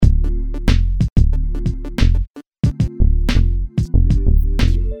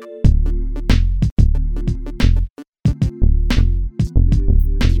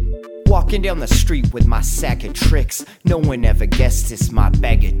walking down the street with my sack of tricks. No one ever guessed it's my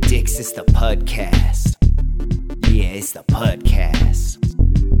bag of dicks. It's the Pudcast. Yeah, it's the Pudcast.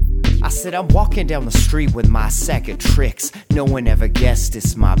 I said I'm walking down the street with my sack of tricks. No one ever guessed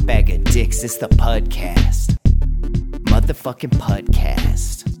it's my bag of dicks. It's the Pudcast. Motherfucking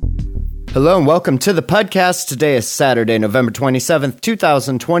Pudcast. Hello and welcome to the Pudcast. Today is Saturday, November 27th,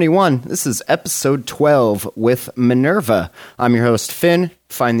 2021. This is episode 12 with Minerva. I'm your host, Finn.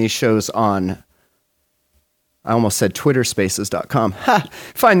 Find these shows on... I almost said twitterspaces.com. Ha!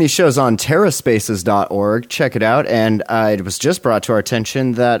 Find these shows on terraspaces.org. Check it out. And it was just brought to our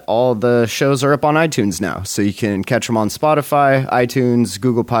attention that all the shows are up on iTunes now. So you can catch them on Spotify, iTunes,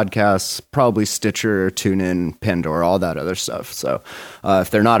 Google Podcasts, probably Stitcher, TuneIn, Pandora, all that other stuff. So if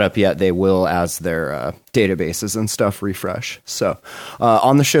they're not up yet, they will as their databases and stuff refresh. So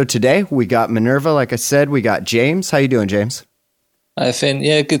on the show today, we got Minerva. Like I said, we got James. How you doing, James? Hi, Finn.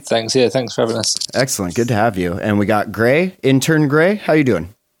 Yeah, good, thanks. Yeah, thanks for having us. Excellent. Good to have you. And we got Gray, intern Gray. How you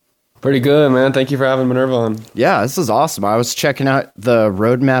doing? Pretty good, man. Thank you for having Minerva on. Yeah, this is awesome. I was checking out the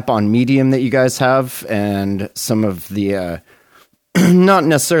roadmap on Medium that you guys have and some of the, not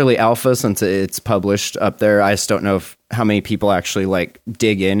necessarily alpha since it's published up there. I just don't know how many people actually like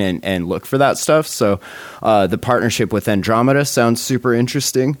dig in and look for that stuff. So the partnership with Andromeda sounds super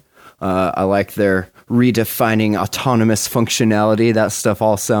interesting. I like their redefining autonomous functionality. That stuff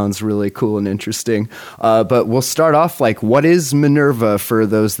all sounds really cool and interesting. But we'll start off, like, what is Minerva for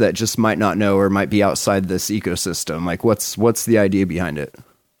those that just might not know or might be outside this ecosystem? Like, what's the idea behind it?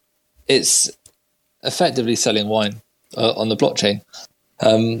 It's effectively selling wine on the blockchain.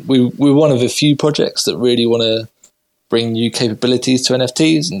 We're one of a few projects that really want to bring new capabilities to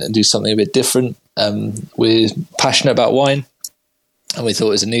NFTs and do something a bit different. We're passionate about wine. And we thought it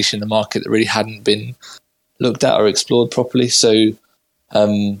was a niche in the market that really hadn't been looked at or explored properly. So,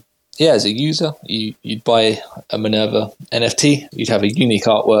 as a user, you'd buy a Minerva NFT. You'd have a unique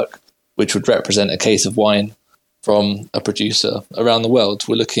artwork, which would represent a case of wine from a producer around the world.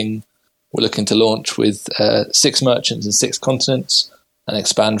 We're looking to launch with 6 merchants in 6 continents and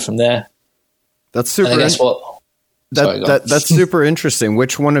expand from there. That's super. And guess what? That's super interesting.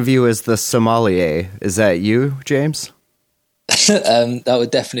 Which one of you is the sommelier? Is that you, James? That would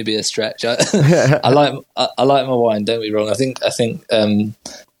definitely be a stretch. I like my wine. Don't be wrong. I think.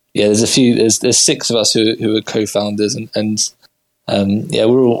 There's a few. There's 6 of us who are co-founders, and we're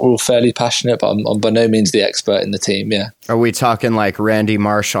all fairly passionate, but I'm by no means the expert in the team. Yeah. Are we talking like Randy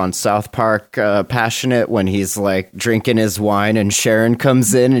Marsh on South Park, passionate when he's like drinking his wine and Sharon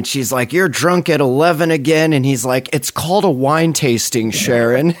comes in and she's like, "You're drunk at 11 again," and he's like, "It's called a wine tasting,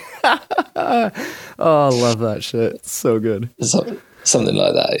 Sharon." Oh, I love that shit. It's so good. Something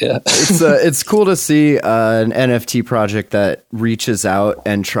like that, yeah. It's cool to see an NFT project that reaches out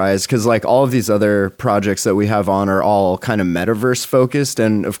and tries, because like all of these other projects that we have on are all kind of metaverse focused,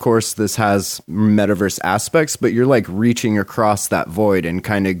 and of course this has metaverse aspects, but you're like reaching across that void and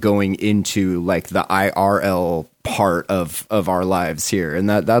kind of going into like the IRL part of our lives here, and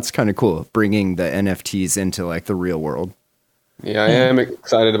that's kind of cool, bringing the NFTs into like the real world. Yeah, I am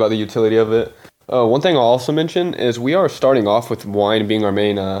excited about the utility of it. One thing I'll also mention is we are starting off with wine being our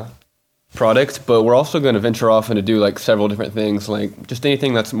main product, but we're also going to venture off and to do like several different things, like just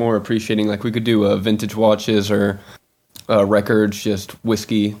anything that's more appreciating. Like we could do vintage watches or records, just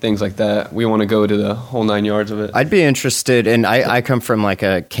whiskey, things like that. We want to go to the whole 9 yards of it. I'd be interested, and I come from like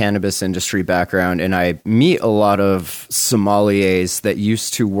a cannabis industry background, and I meet a lot of sommeliers that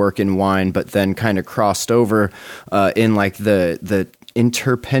used to work in wine, but then kind of crossed over in like the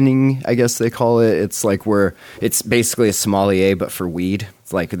interpenning, I guess they call it. It's like where it's basically a sommelier, but for weed.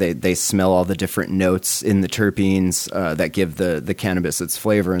 It's like they smell all the different notes in the terpenes that give the cannabis its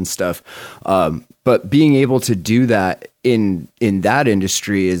flavor and stuff. But being able to do that in that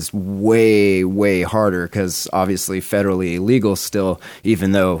industry is way, way harder, because obviously federally illegal still,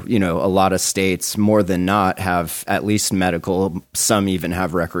 even though, you know, a lot of states more than not have at least medical, some even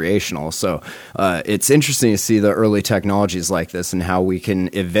have recreational. So it's interesting to see the early technologies like this and how we can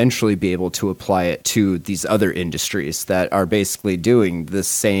eventually be able to apply it to these other industries that are basically doing the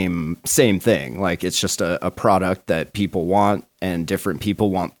same thing. Like it's just a product that people want, and different people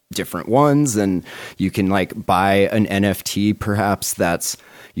want different ones, and you can like buy an NFT perhaps that's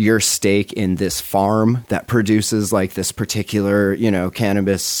your stake in this farm that produces like this particular, you know,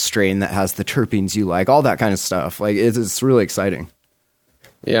 cannabis strain that has the terpenes you like, all that kind of stuff. Like it's really exciting.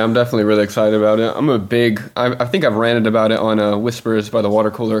 Yeah, I'm definitely really excited about it. I think I've ranted about it on Whispers by the Water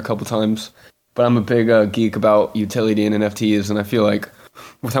Cooler a couple times, but I'm a big geek about utility and NFTs, and I feel like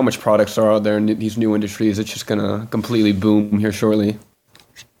with how much products are out there in these new industries, it's just going to completely boom here shortly.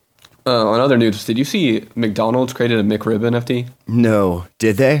 On other news, did you see McDonald's created a McRib NFT? No,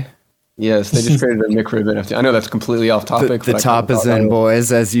 did they? Yes, they just created a McRib NFT. I know that's completely off topic. The top is in,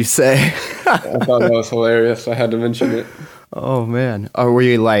 boys, as you say. I thought that was hilarious. I had to mention it. Oh, man. Are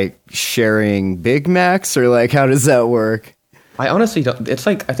we, like, sharing Big Macs, or, like, how does that work? I honestly don't. It's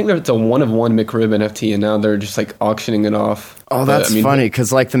like, I think it's a one-of-one McRib NFT, and now they're just, like, auctioning it off. Oh, that's funny,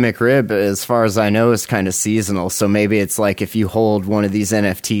 because, like, the McRib, as far as I know, is kind of seasonal. So maybe it's like if you hold one of these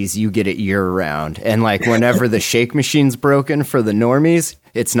NFTs, you get it year-round. And, like, whenever the shake machine's broken for the normies,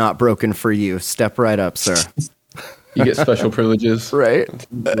 it's not broken for you. Step right up, sir. You get special privileges. Right?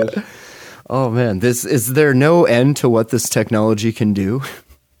 Oh, man. Is there no end to what this technology can do?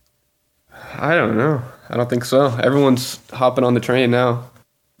 I don't know. I don't think so. Everyone's hopping on the train now.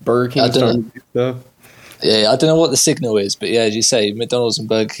 Burger King starting to do stuff. Yeah, I don't know what the signal is, but yeah, as you say, McDonald's and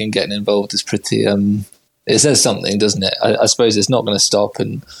Burger King getting involved is pretty. It says something, doesn't it? I suppose it's not going to stop,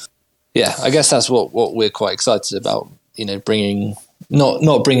 and yeah, I guess that's what we're quite excited about. You know, bringing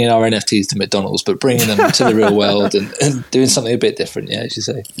not bringing our NFTs to McDonald's, but bringing them to the real world and doing something a bit different. Yeah, as you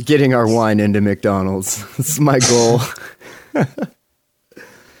say, getting our wine into McDonald's. That's my goal.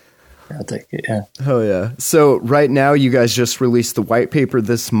 I'll take it. Yeah. Oh yeah. So right now, you guys just released the white paper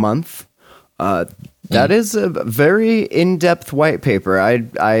this month. That is a very in-depth white paper.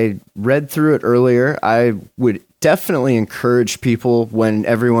 I read through it earlier. I would definitely encourage people when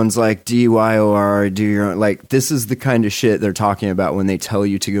everyone's like DYOR, do your own, like this is the kind of shit they're talking about when they tell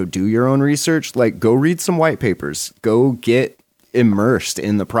you to go do your own research. Like go read some white papers, go get immersed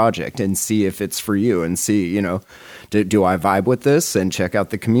in the project and see if it's for you and see, you know, do I vibe with this, and check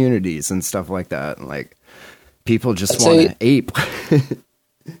out the communities and stuff like that. Like people just want to ape.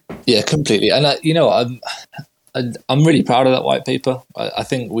 Yeah, completely. And I'm really proud of that white paper. I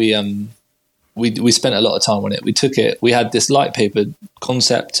think we spent a lot of time on it. We had this light paper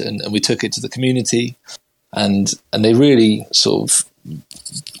concept and we took it to the community and they really sort of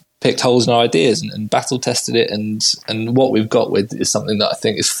picked holes in our ideas and battle tested it. And what we've got with is something that I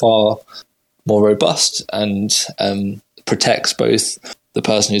think is far more robust and protects both the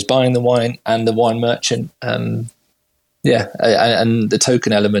person who's buying the wine and the wine merchant. Yeah, and the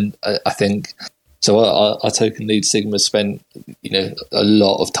token element, I think. So our token lead Sigma spent, a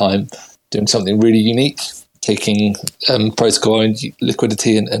lot of time doing something really unique, taking protocol and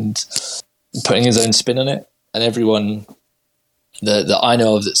liquidity and putting his own spin on it. And everyone that I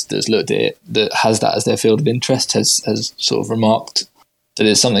know of that's looked at it, that has that as their field of interest, has sort of remarked that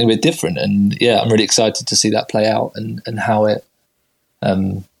it's something a bit different. And yeah, I'm really excited to see that play out and how it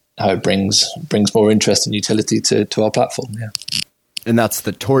brings more interest and utility to our platform. Yeah. And that's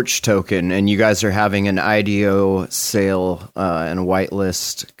the Torch token. And you guys are having an IDO sale and a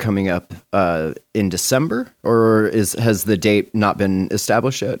whitelist coming up in December, or has the date not been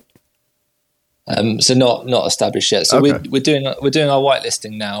established yet? So not established yet. So okay. we're doing our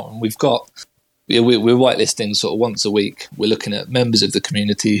whitelisting now, and we're whitelisting sort of once a week. We're looking at members of the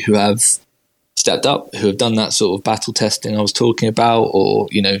community who have stepped up, who have done that sort of battle testing I was talking about, or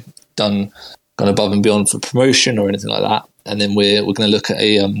gone above and beyond for promotion or anything like that. And then we're going to look at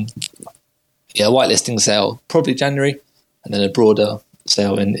a whitelisting sale probably January, and then a broader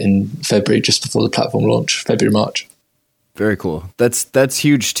sale in February, just before the platform launch, February, March. Very cool. That's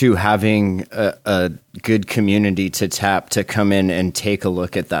huge too, having a good community to tap to come in and take a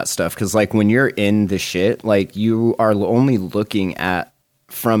look at that stuff. Because like when you're in the shit, like you are only looking at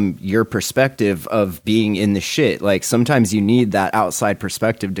from your perspective of being in the shit. Like sometimes you need that outside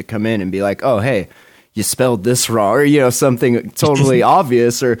perspective to come in and be like, oh, hey, you spelled this wrong, or, something totally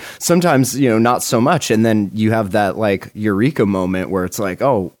obvious, or sometimes, not so much. And then you have that like eureka moment where it's like,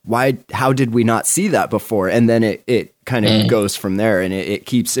 oh, how did we not see that before? And then it kind of goes from there, and it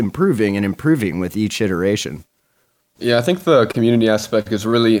keeps improving and improving with each iteration. Yeah, I think the community aspect is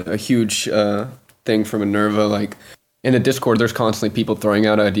really a huge thing for Minerva. Like in the Discord, there's constantly people throwing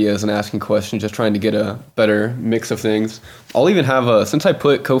out ideas and asking questions, just trying to get a better mix of things. I'll even have since I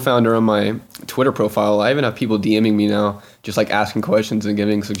put co-founder on my Twitter profile, I even have people DMing me now, just like asking questions and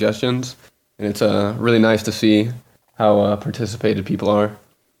giving suggestions. And it's really nice to see how participated people are.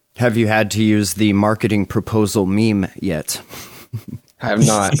 Have you had to use the marketing proposal meme yet? I have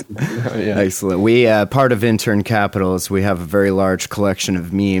not. Yeah. Excellent. We, part of Intern Capital is we have a very large collection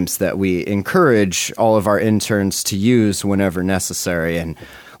of memes that we encourage all of our interns to use whenever necessary. And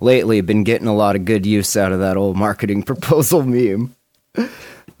lately been getting a lot of good use out of that old marketing proposal meme.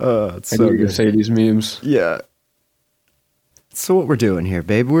 It's so good. You say these memes. Yeah. So what we're doing here,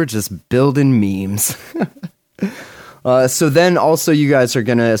 babe, we're just building memes. So then also you guys are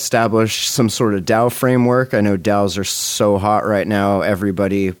going to establish some sort of DAO framework. I know DAOs are so hot right now.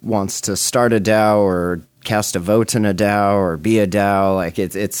 Everybody wants to start a DAO or cast a vote in a DAO or be a DAO. Like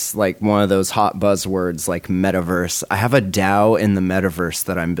it's like one of those hot buzzwords like metaverse. I have a DAO in the metaverse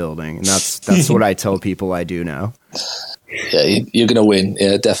that I'm building, and that's what I tell people I do now. Yeah, you're going to win.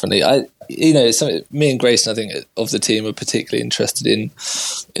 Yeah, definitely. It's something me and Grayson, I think, of the team are particularly interested in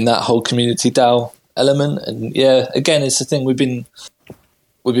that whole community DAO element. And yeah, again, it's the thing we've been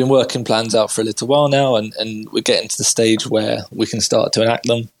working plans out for a little while now, and we're getting to the stage where we can start to enact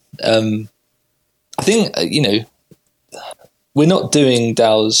them. I think we're not doing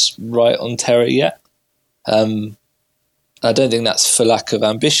DAOs right on Terra yet. I don't think that's for lack of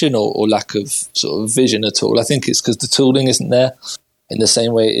ambition or lack of sort of vision at all. I think it's because the tooling isn't there in the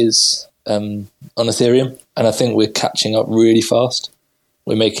same way it is on Ethereum, and I think we're catching up really fast.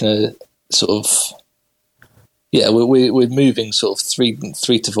 We're making a sort of we're moving sort of 3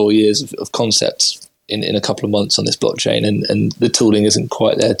 to 4 years of concepts in a couple of months on this blockchain, and the tooling isn't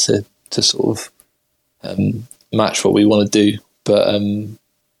quite there to sort of match what we want to do. But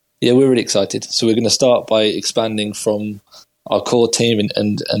we're really excited. So we're going to start by expanding from our core team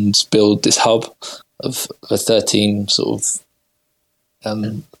and build this hub of 13 sort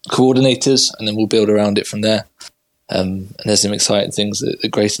of coordinators, and then we'll build around it from there. And there's some exciting things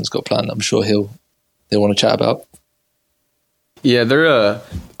that Grayson's got planned. I'm sure he'll want to chat about. Yeah,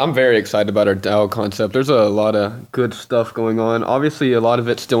 I'm very excited about our DAO concept. There's a lot of good stuff going on. Obviously, a lot of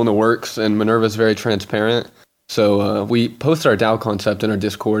it's still in the works, and Minerva is very transparent. So we posted our DAO concept in our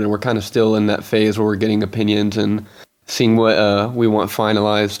Discord, and we're kind of still in that phase where we're getting opinions and seeing what we want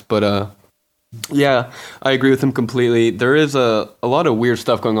finalized. But yeah, I agree with him completely. There is a lot of weird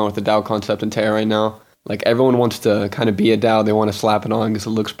stuff going on with the DAO concept in Terra right now. Like, everyone wants to kind of be a DAO. They want to slap it on because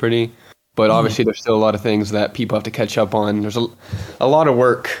it looks pretty. But obviously, there's still a lot of things that people have to catch up on. There's a lot of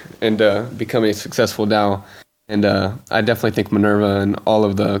work into becoming a successful DAO. And I definitely think Minerva and all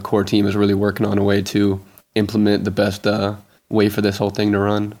of the core team is really working on a way to implement the best way for this whole thing to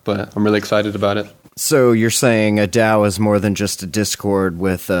run. But I'm really excited about it. So you're saying a DAO is more than just a Discord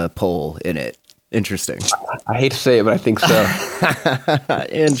with a poll in it. Interesting. I hate to say it, but I think so.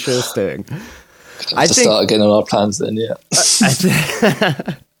 Interesting. I think start getting on our plans then, yeah.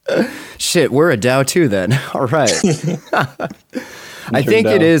 Shit, we're a DAO too then. All right. I think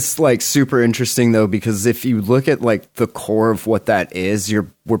it is like super interesting though, because if you look at like the core of what that is,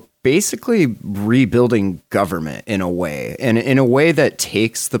 we're basically rebuilding government in a way, and in a way that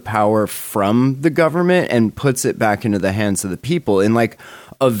takes the power from the government and puts it back into the hands of the people in like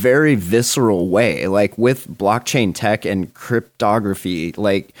a very visceral way. Like with blockchain tech and cryptography,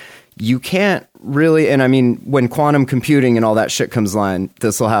 like you can't really, and I mean, when quantum computing and all that shit comes online,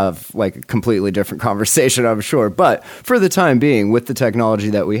 this will have like a completely different conversation, I'm sure. But for the time being, with the technology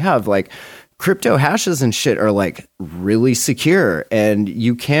that we have, like crypto hashes and shit are like really secure, and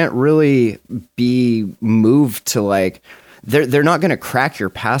you can't really be moved to like, they're not going to crack your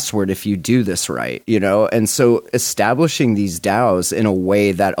password if you do this right, you know? And so establishing these DAOs in a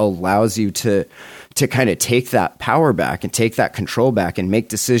way that allows you to kind of take that power back and take that control back and make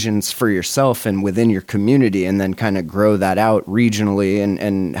decisions for yourself and within your community, and then kind of grow that out regionally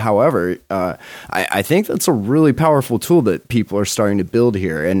and however, I think that's a really powerful tool that people are starting to build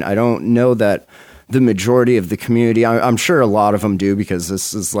here. And I don't know that the majority of the community, I'm sure a lot of them do, because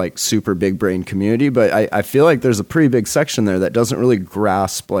this is like super big brain community, but I feel like there's a pretty big section there that doesn't really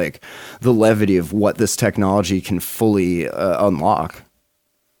grasp like the levity of what this technology can fully unlock.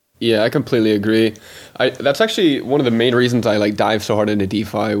 Yeah, I completely agree. That's actually one of the main reasons I like dive so hard into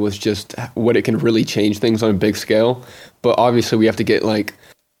DeFi, was just what it can really change things on a big scale. But obviously we have to get like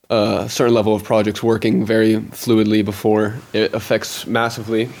a certain level of projects working very fluidly before it affects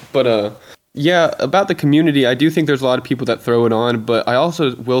massively. But yeah, about the community, I do think there's a lot of people that throw it on, but I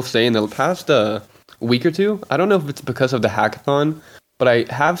also will say in the past week or two, I don't know if it's because of the hackathon, but I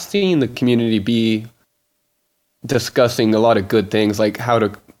have seen the community be discussing a lot of good things, like how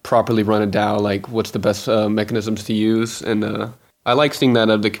to properly run a DAO, like what's the best mechanisms to use, and I like seeing that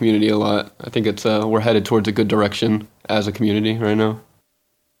out of the community a lot. I think it's we're headed towards a good direction as a community right now.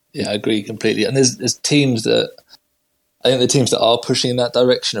 Yeah, I agree completely. And there's teams that, I think the teams that are pushing in that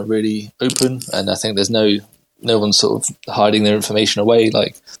direction are really open, and I think there's no one sort of hiding their information away.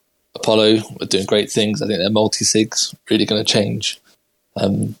 Like Apollo are doing great things. I think their multi-sig's really going to change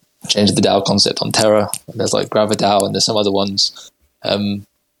the DAO concept on Terra. And there's like GraviDAO, and there's some other ones.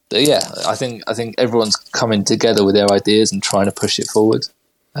 Yeah, I think everyone's coming together with their ideas and trying to push it forward.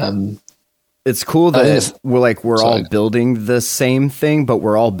 It's cool that we're all Sorry. building the same thing, but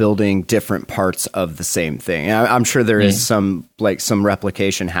we're all building different parts of the same thing. And I'm sure there is some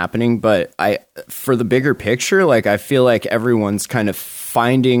replication happening, but for the bigger picture, like I feel like everyone's kind of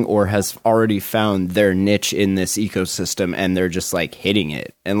finding or has already found their niche in this ecosystem, and they're just like hitting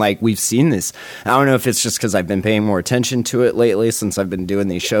it. And like we've seen this. I don't know if it's just because I've been paying more attention to it lately since I've been doing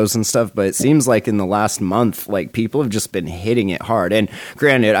these shows and stuff, but it seems like in the last month, like people have just been hitting it hard. And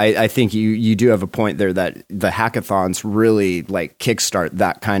granted, I think you do have a point there that the hackathons really like kickstart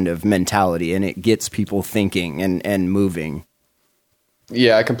that kind of mentality, and it gets people thinking and moving.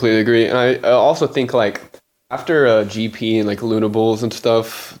 Yeah, I completely agree. And I also think like after GP and like Lunables and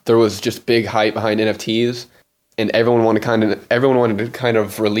stuff, there was just big hype behind NFTs, and everyone wanted to kind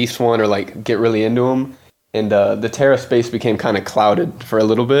of release one or like get really into them. And the Terra space became kind of clouded for a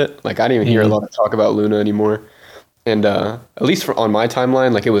little bit. Like I didn't even hear a lot of talk about Luna anymore. And at least on my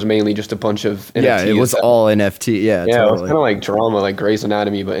timeline, like it was mainly just a bunch of NFTs. Yeah, it was all NFT. Yeah, yeah, totally. it was kind of like drama, like Grey's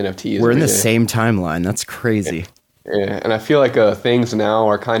Anatomy, but NFTs. We're in the same timeline. That's crazy. Yeah, and I feel like things now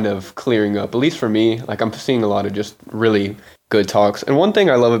are kind of clearing up, at least for me. Like I'm seeing a lot of just really good talks. And one thing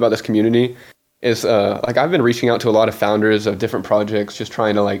I love about this community is like I've been reaching out to a lot of founders of different projects, just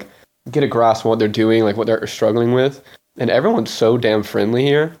trying to like get a grasp on what they're doing, like what they're struggling with. And everyone's so damn friendly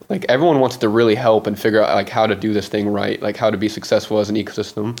here. Like everyone wants to really help and figure out like how to do this thing right, like how to be successful as an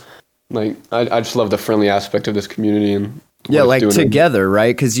ecosystem. Like I just love the friendly aspect of this community and yeah, like together,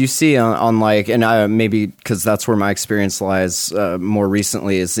 right? Because you see on like, and I maybe because that's where my experience lies more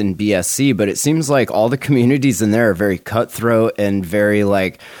recently is in BSC, but it seems like all the communities in there are very cutthroat and very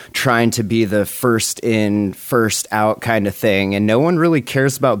like trying to be the first in, first out kind of thing. And no one really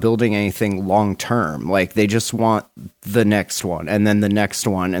cares about building anything long term. Like they just want the next one and then the next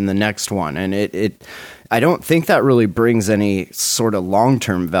one and the next one. And it I don't think that really brings any sort of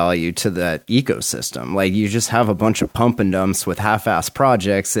long-term value to that ecosystem. Like you just have a bunch of pump and dumps with half-ass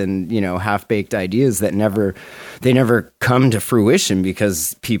projects and, you know, half-baked ideas that never come to fruition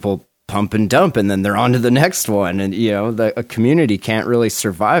because people pump and dump and then they're on to the next one. And, you know, a community can't really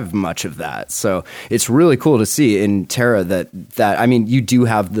survive much of that. So it's really cool to see in Terra that I mean, you do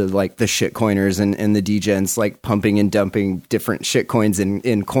have the shit coiners and the dgens like pumping and dumping different shit coins in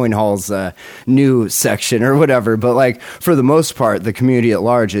CoinHall's new section or whatever. But like for the most part, the community at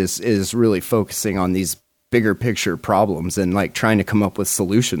large is really focusing on these bigger picture problems and like trying to come up with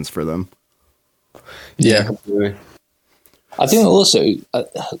solutions for them. Yeah, completely. I think also,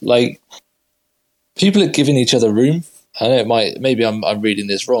 like, people are giving each other room. I know maybe I'm reading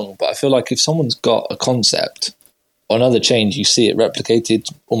this wrong, but I feel like if someone's got a concept on other chains, you see it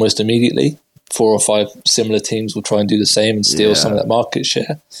replicated almost immediately. 4 or 5 similar teams will try and do the same and steal some of that market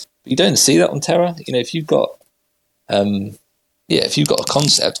share. But you don't see that on Terra. You know, if you've got, if you've got a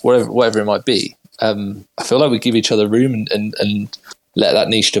concept, whatever it might be, I feel like we give each other room and let that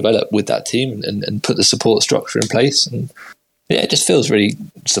niche develop with that team and put the support structure in place. And yeah, it just feels really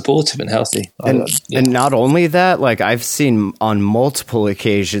supportive and healthy. And not only that, like I've seen on multiple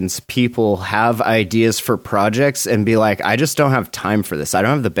occasions, people have ideas for projects and be like, I just don't have time for this. I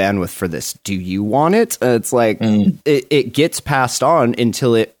don't have the bandwidth for this. Do you want it? It's like it gets passed on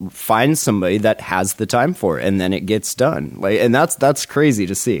until it finds somebody that has the time for it, and then it gets done. Like, and that's crazy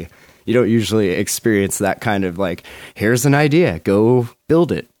to see. You don't usually experience that kind of like, here's an idea, go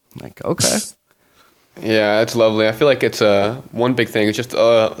build it. Like, okay. Yeah, it's lovely. I feel like it's one big thing. It's just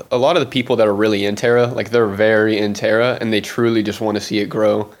a lot of the people that are really in Terra, like they're very in Terra, and they truly just want to see it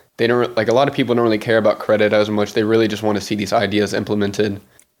grow. They don't like a lot of people don't really care about credit as much. They really just want to see these ideas implemented.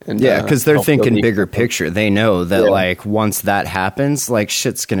 And, yeah, because they're thinking bigger picture. They know that like once that happens, like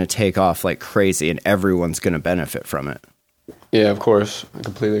shit's gonna take off like crazy, and everyone's gonna benefit from it. Yeah, of course. I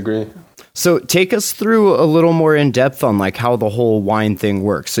completely agree. So take us through a little more in depth on like how the whole wine thing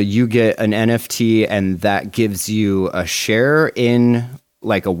works. So you get an NFT and that gives you a share in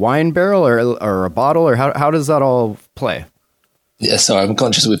like a wine barrel or a bottle, or how does that all play? Yeah, sorry, I'm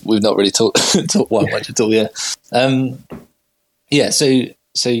conscious we've not really talked wine much at all. Yeah.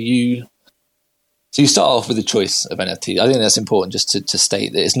 So you start off with a choice of NFT. I think that's important just to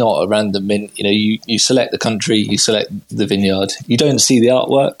state that it's not a random mint. You know, you select the country, you select the vineyard. You don't see the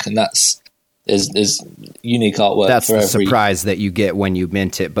artwork, and there's unique artwork. That's the surprise that you get when you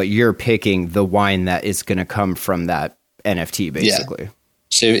mint it, but you're picking the wine that is going to come from that NFT, basically. Yeah.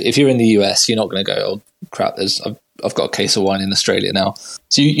 So if you're in the US, you're not going to go, oh crap, I've got a case of wine in Australia now.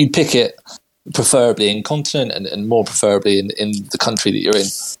 So you pick it preferably in continent and more preferably in the country that you're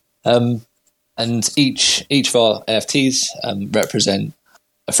in. And each of our NFTs represent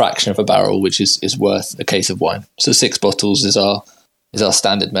a fraction of a barrel, which is worth a case of wine. So 6 bottles is our is our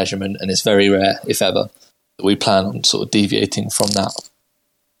standard measurement, and it's very rare, if ever, that we plan on sort of deviating from that.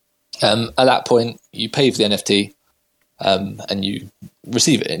 At that point, you pay for the NFT, and you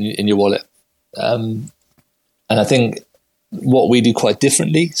receive it in your wallet. And I think what we do quite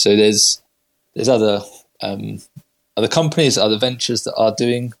differently. So there's other companies, other ventures that are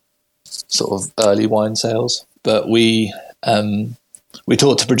doing sort of early wine sales, but we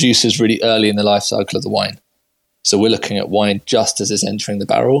talk to producers really early in the life cycle of the wine. So we're looking at wine just as it's entering the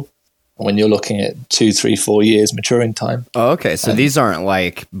barrel. And when you're looking at 2, 3, 4 years maturing time. Oh, okay. So these aren't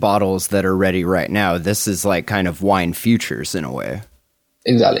like bottles that are ready right now. This is like kind of wine futures in a way.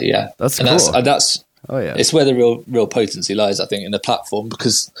 Exactly. Yeah. That's and cool. That's oh yeah. It's where the real potency lies, I think, in the platform,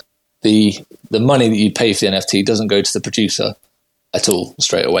 because the money that you pay for the NFT doesn't go to the producer at all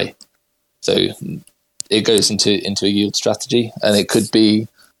straight away. So it goes into a yield strategy, and it could be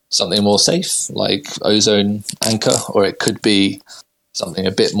something more safe like ozone anchor, or it could be something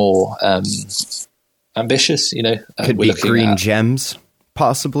a bit more ambitious. Could be green gems,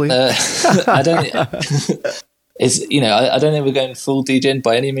 possibly. I don't. I don't think we're going full degen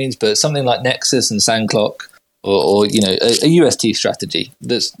by any means, but something like Nexus and Sandclock, or a UST strategy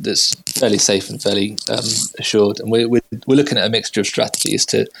that's fairly safe and fairly assured. And we're looking at a mixture of strategies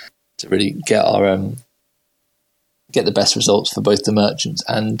to really get the best results for both the merchants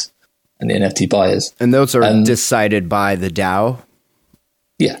and the NFT buyers. And those are decided by the DAO.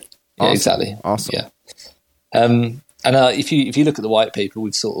 Yeah, Awesome. Exactly. Awesome. Yeah. And if you look at the white paper,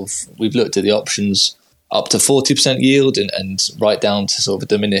 we've looked at the options up to 40% yield and right down to sort of a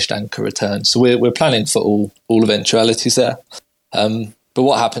diminished anchor return. So we're planning for all eventualities there. But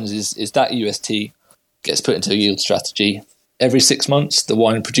what happens is that UST gets put into a yield strategy. Every 6 months, the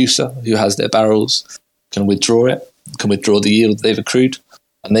wine producer who has their barrels can withdraw the yield they've accrued,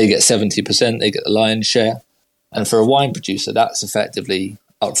 and they get 70%. They get the lion's share. And for a wine producer, that's effectively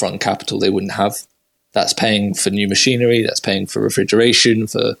upfront capital they wouldn't have. That's paying for new machinery, that's paying for refrigeration,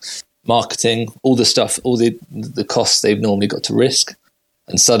 for marketing, all the stuff, all the costs they've normally got to risk.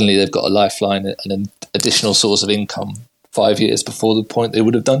 And suddenly they've got a lifeline and an additional source of income 5 years before the point they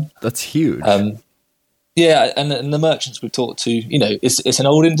would have done. That's huge. Yeah, and the merchants we've talked to, it's an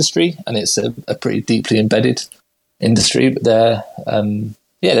old industry, and it's a pretty deeply embedded industry, but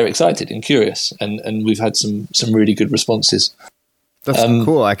they're excited and curious, and we've had some really good responses. That's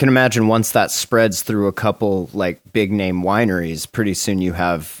cool. I can imagine once that spreads through a couple like big name wineries, pretty soon you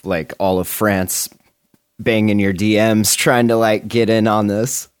have like all of France banging your DMs trying to like get in on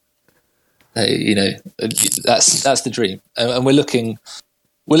this. That's the dream, and we're looking.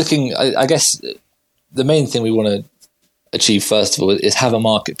 I guess the main thing we want to achieve first of all is have a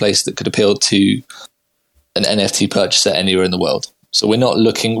marketplace that could appeal to an NFT purchaser anywhere in the world. So we're not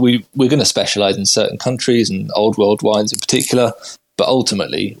looking. We're going to specialize in certain countries and old world wines in particular. But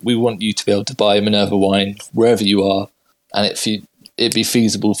ultimately, we want you to be able to buy a Minerva wine wherever you are, and it'd be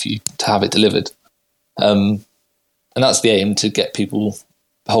feasible for you to have it delivered. And that's the aim, to get people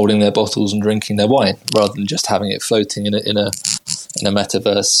holding their bottles and drinking their wine, rather than just having it floating in a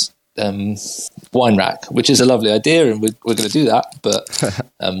metaverse wine rack, which is a lovely idea, and we're going to do that. But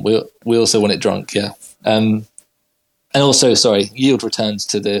we also want it drunk, yeah. And also, yield returns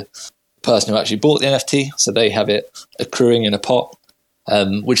to the person who actually bought the NFT, so they have it accruing in a pot,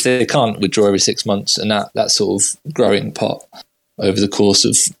 which they can't withdraw every 6 months, and that sort of growing pot over the course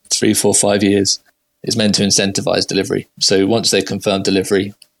of 3, 4, 5 years is meant to incentivize delivery. So once they confirm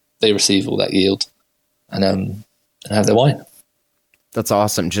delivery, they receive all that yield and have their wine. That's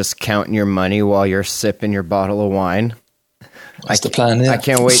awesome. Just counting your money while you're sipping your bottle of wine. That's the plan, yeah. I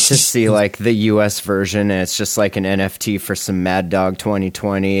can't wait to see like the US version, and it's just like an NFT for some Mad Dog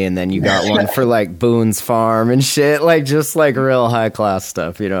 2020, and then you got one for like Boone's Farm and shit, like just like real high class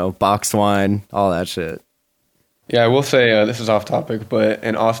stuff, boxed wine, all that shit. Yeah, I will say, this is off topic, but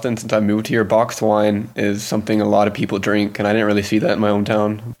in Austin, since I moved here, boxed wine is something a lot of people drink, and I didn't really see that in my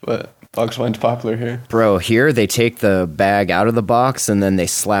hometown, but boxed wine's popular here. Bro, here they take the bag out of the box and then they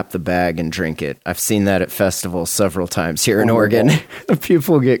slap the bag and drink it. I've seen that at festivals several times here in Oregon.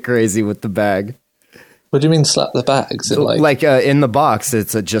 People get crazy with the bag. What do you mean slap the bag? Is it in the box,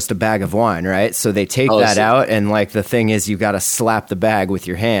 it's just a bag of wine, right? So they take that out, and like the thing is, you got to slap the bag with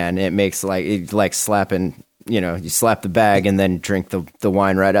your hand. It makes like slapping. You slap the bag and then drink the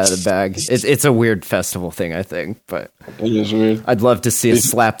wine right out of the bag. It's a weird festival thing, I think, but it is weird. I'd love to see a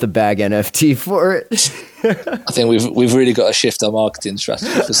slap the bag NFT for it. I think we've really got to shift our marketing strategy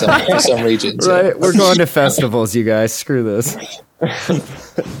for some regions. Right, yeah. We're going to festivals, you guys. Screw this.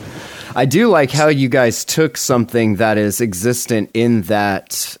 I do like how you guys took something that is existent in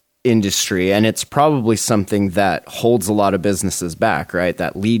that industry, and it's probably something that holds a lot of businesses back, right?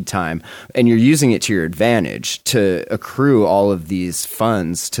 That lead time, and you're using it to your advantage to accrue all of these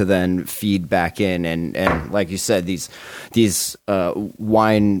funds to then feed back in, and like you said, these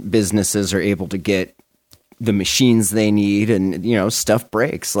wine businesses are able to get the machines they need, and stuff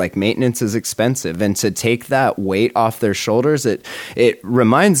breaks, like maintenance is expensive, and to take that weight off their shoulders, it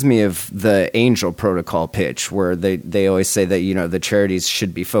reminds me of the Angel Protocol pitch, where they always say that the charities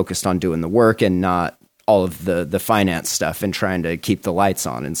should be focused on doing the work and not all of the finance stuff and trying to keep the lights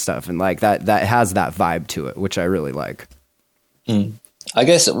on and stuff, and like that has that vibe to it, which I really like. I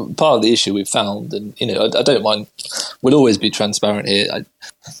guess part of the issue we've found, and I don't mind, we'll always be transparent here,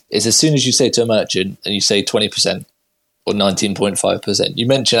 is as soon as you say to a merchant and you say 20% or 19.5%, you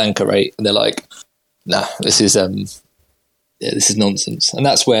mention anchor rate, and they're like, "Nah, this is nonsense." And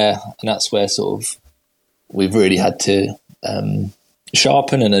that's where sort of we've really had to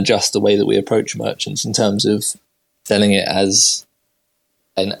sharpen and adjust the way that we approach merchants in terms of selling it as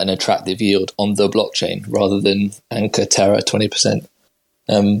an attractive yield on the blockchain rather than anchor Terra 20%.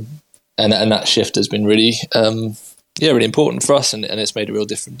 And that shift has been really, really important for us, and it's made a real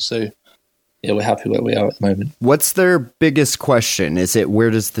difference. So, yeah, we're happy where we are at the moment. What's their biggest question? Is it, where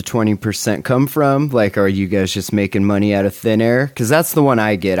does the 20% come from? Like, are you guys just making money out of thin air? Because that's the one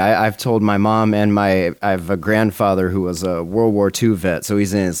I get. I've told my mom and I have a grandfather who was a World War II vet, so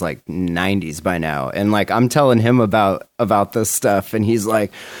he's in his like 90s by now, and like I'm telling him about this stuff, and he's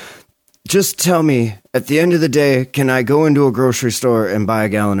like, "Just tell me, at the end of the day, can I go into a grocery store and buy a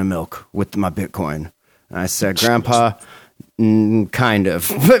gallon of milk with my Bitcoin?" And I said, "Grandpa, kind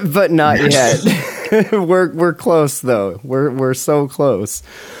of, but not yet." We're close though. We're so close.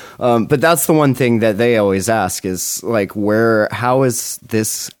 But that's the one thing that they always ask is like, how is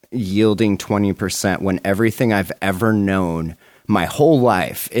this yielding 20% when everything I've ever known my whole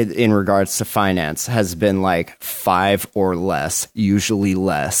life in regards to finance has been like 5 or less, usually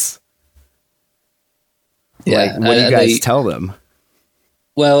less. Yeah, like, what do you guys tell them?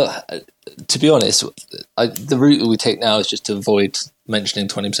 Well, to be honest, the route that we take now is just to avoid mentioning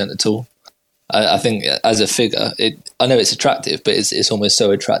 20% at all. I think as a figure, I know it's attractive, but it's almost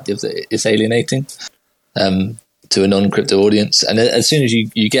so attractive that it's alienating to a non-crypto audience. And as soon as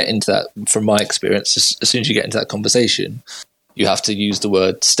you get into that, from my experience, as soon as you get into that conversation, you have to use the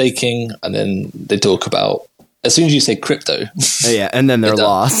word staking, and then they talk about, as soon as you say crypto, yeah, and then they're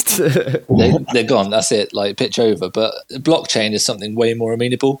lost. They're gone. That's it. Like, pitch over. But blockchain is something way more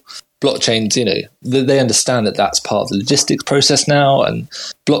amenable. Blockchains, they understand that that's part of the logistics process now, and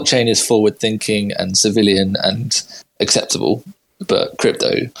blockchain is forward thinking and civilian and acceptable, but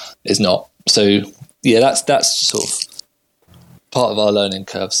crypto is not. So yeah, that's sort of part of our learning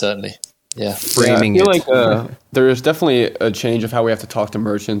curve, certainly. Yeah, framing. I feel like there is definitely a change of how we have to talk to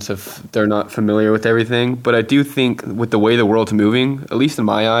merchants if they're not familiar with everything. But I do think with the way the world's moving, at least in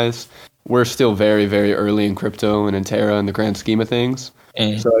my eyes, we're still very, very early in crypto and in Terra in the grand scheme of things.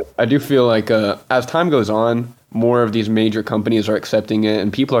 So I do feel like as time goes on, more of these major companies are accepting it,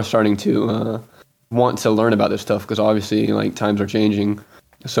 and people are starting to want to learn about this stuff because obviously, like, times are changing.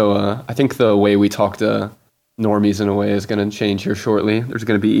 So I think the way we talk to normies in a way is going to change here shortly. There's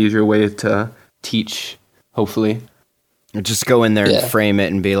going to be easier ways to teach, hopefully. Just go in there and frame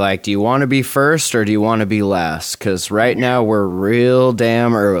it and be like, do you want to be first or do you want to be last? Because right now we're real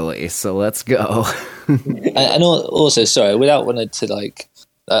damn early, so let's go. And also, sorry, without wanting to, like,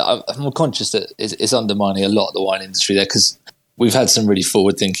 I'm conscious that it's undermining a lot of the wine industry there, because we've had some really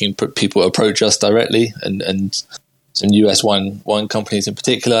forward-thinking people approach us directly, and some US wine companies in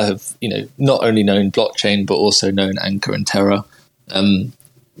particular have, not only known blockchain but also known Anchor and Terra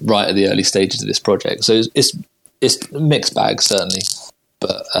right at the early stages of this project. So it's a mixed bag, certainly,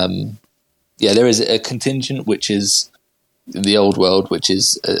 but there is a contingent which is the old world, which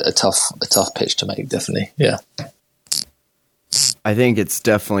is a tough pitch to make, definitely. Yeah. I think it's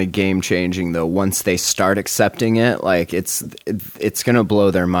definitely game changing though. Once they start accepting it, like it's going to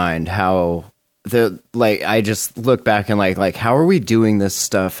blow their mind how I just look back and like, how are we doing this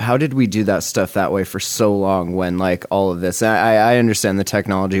stuff? How did we do that stuff that way for so long when, like, all of this, I understand the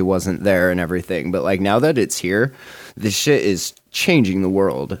technology wasn't there and everything, but like, now that it's here, this shit is changing the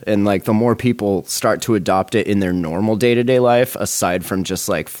world. And like, the more people start to adopt it in their normal day-to-day life, aside from just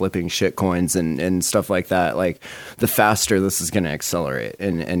like flipping shit coins and stuff like that, like, the faster this is going to accelerate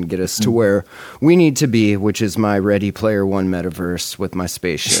and get us to where we need to be, which is my Ready Player One metaverse with my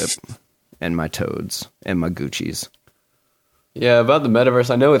spaceship and my toads and my Gucci's. Yeah, about the metaverse,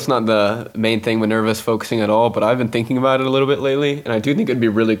 I know it's not the main thing Minerva's focusing at all, but I've been thinking about it a little bit lately, and I do think it'd be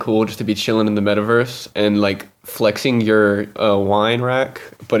really cool just to be chilling in the metaverse and like flexing your wine rack,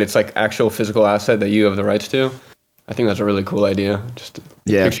 but it's like actual physical asset that you have the rights to. I think that's a really cool idea. Just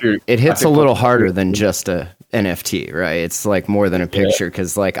yeah, it hits a little harder than just a NFT, right? It's like more than a picture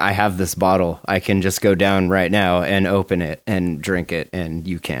because like I have this bottle, I can just go down right now and open it and drink it, and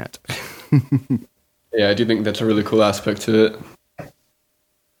you can't. Yeah, I do think that's a really cool aspect to it.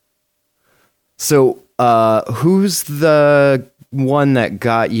 So, who's the one that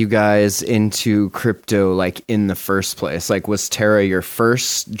got you guys into crypto, like, in the first place? Like, was Terra your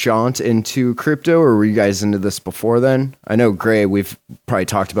first jaunt into crypto, or were you guys into this before then? I know, Gray, we've probably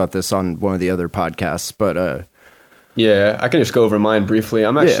talked about this on one of the other podcasts, but... Yeah, I can just go over mine briefly.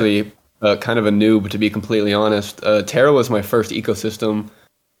 I'm actually kind of a noob, to be completely honest. Terra was my first ecosystem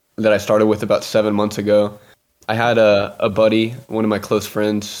that I started with about 7 months ago. I had a buddy, one of my close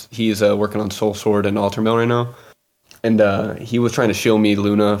friends. He's working on Soul Sword and Altermail right now. And he was trying to show me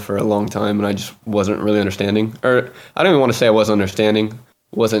Luna for a long time, and I just wasn't really understanding. Or I don't even want to say I wasn't understanding.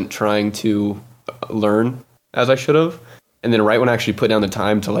 Wasn't trying to learn as I should have. And then right when I actually put down the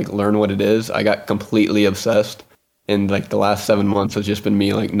time to like learn what it is, I got completely obsessed. And like the last 7 months has just been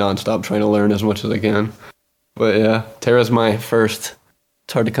me like nonstop trying to learn as much as I can. But yeah, Terra's my first.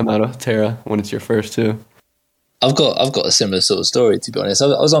 It's hard to come out of Terra when it's your first too. I've got a similar sort of story, to be honest. I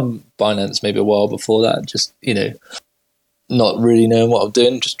was on Binance maybe a while before that, just, not really knowing what I'm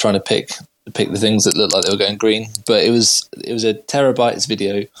doing, just trying to pick the things that looked like they were going green. But it was a Terabytes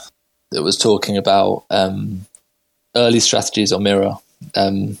video that was talking about early strategies on Mirror.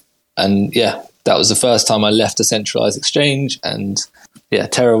 And yeah, that was the first time I left a centralized exchange, and yeah,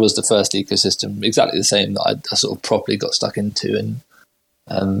 Terra was the first ecosystem, exactly the same that I sort of properly got stuck into, and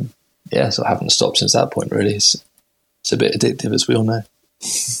so I haven't stopped since that point. Really, it's a bit addictive, as we all know.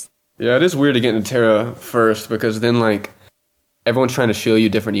 Yeah, it is weird to get into Terra first because then like everyone's trying to show you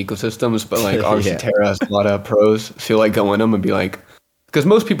different ecosystems, but like obviously Terra has a lot of pros, so you like go in them and be like, because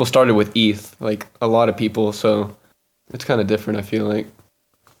most people started with ETH, like a lot of people, so it's kind of different. I feel like.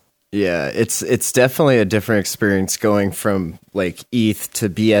 Yeah, it's definitely a different experience going from like ETH to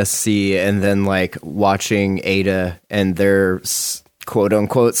BSC and then like watching ADA and their quote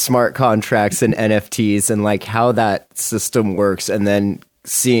unquote smart contracts and NFTs and like how that system works, and then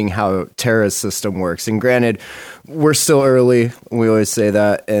seeing how Terra's system works. And granted, we're still early. We always say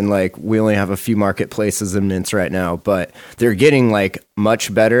that. And like, we only have a few marketplaces and mints right now, but they're getting like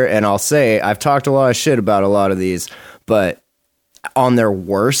much better. And I'll say, I've talked a lot of shit about a lot of these, but on their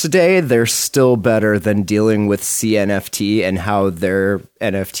worst day, they're still better than dealing with CNFT and how their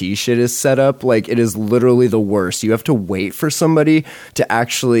NFT shit is set up. Like, it is literally the worst. You have to wait for somebody to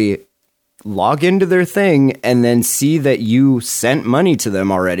actually log into their thing and then see that you sent money to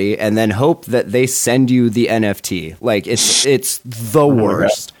them already and then hope that they send you the NFT. Like, it's the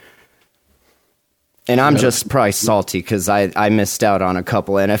worst. And I'm just probably salty because I missed out on a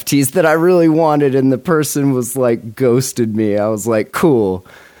couple NFTs that I really wanted, and the person was like ghosted me. I was like, cool.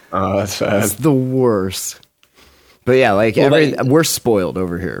 Oh, that's sad. It's the worst. But yeah, like we're spoiled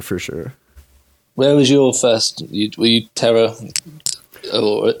over here for sure. Where was your first? Were you Terra?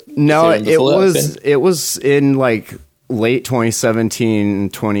 Or no, it was in like late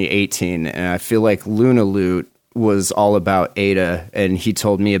 2017, 2018, and I feel like Luna Loot was all about ADA, and he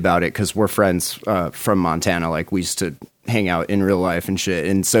told me about it because we're friends from Montana. Like, we used to hang out in real life and shit.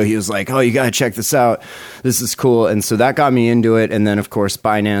 And so he was like, oh, you got to check this out. This is cool. And so that got me into it. And then, of course,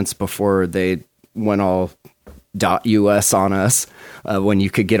 Binance, before they went all .us on us, when you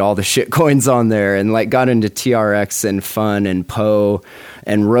could get all the shit coins on there, and like got into TRX and Fun and Poe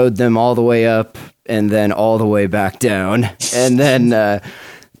and rode them all the way up and then all the way back down. And then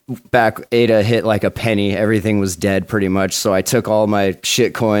back ADA hit like a penny. Everything was dead pretty much. So I took all my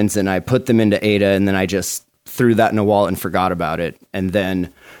shit coins and I put them into ADA, and then I just threw that in a wallet and forgot about it. And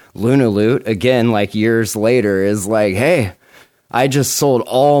then Luna Loot, again, like years later, is like, hey, I just sold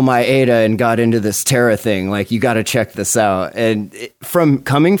all my ADA and got into this Terra thing. Like, you got to check this out. And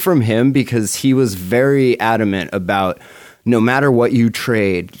coming from him, because he was very adamant about no matter what you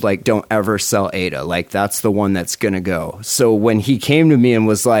trade, like, don't ever sell ADA. Like, that's the one that's going to go. So when he came to me and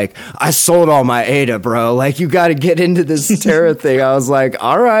was like, I sold all my ADA, bro. Like, you got to get into this Terra thing. I was like,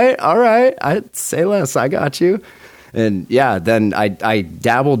 all right. I'd say less. I got you. And yeah, then I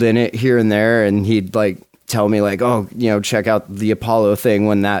dabbled in it here and there, and he'd like tell me like, oh, check out the Apollo thing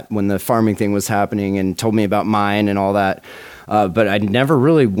when the farming thing was happening, and told me about mine and all that. But I never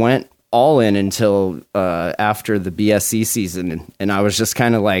really went all in until after the BSC season, and I was just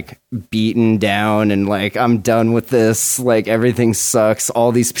kind of like beaten down and like, I'm done with this, like everything sucks,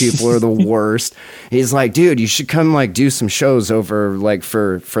 all these people are the worst. He's like, dude, you should come like do some shows over like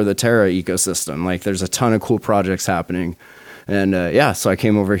for the Terra ecosystem, like there's a ton of cool projects happening. And so I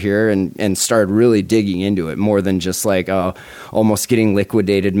came over here and started really digging into it more than just like almost getting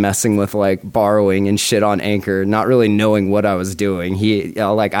liquidated, messing with like borrowing and shit on Anchor, not really knowing what I was doing.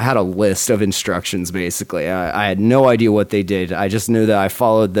 I had a list of instructions basically. I had no idea what they did. I just knew that I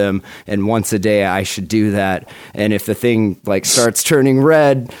followed them, and once a day I should do that. And if the thing like starts turning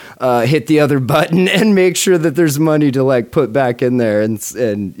red, hit the other button and make sure that there's money to like put back in there.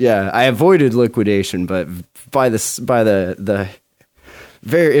 And yeah, I avoided liquidation, but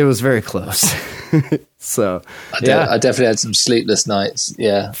it was very close. So I definitely had some sleepless nights.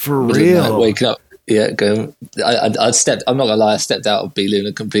 Yeah, for real. Waking up, going. I stepped. I'm not gonna lie. I stepped out of B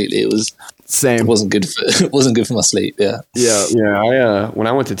Luna completely. It was same. It wasn't good for my sleep. Yeah. I when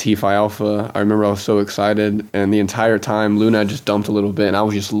I went to T-Fi Alpha, I remember I was so excited, and the entire time Luna just dumped a little bit, and I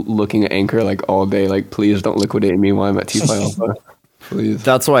was just looking at Anchor like all day, like please don't liquidate me while I'm at T-Fi Alpha. Please.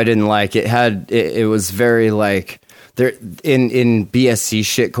 That's why I didn't like it. It was very like there in BSC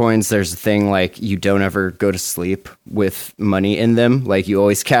shitcoins. There's a thing like you don't ever go to sleep with money in them. Like you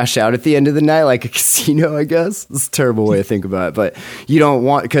always cash out at the end of the night, like a casino. I guess it's a terrible way to think about it, but you don't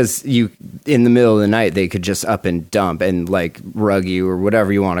want, because you in the middle of the night they could just up and dump and like rug you or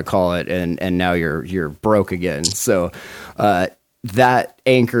whatever you want to call it, and now you're broke again. So that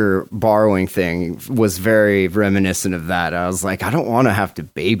Anchor borrowing thing was very reminiscent of that. I was like, I don't want to have to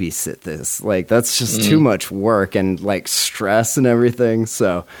babysit this. Like, that's just too much work and like stress and everything.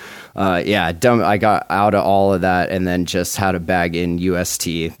 So, I got out of all of that and then just had a bag in UST,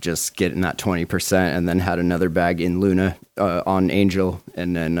 just getting that 20%, and then had another bag in Luna on Angel,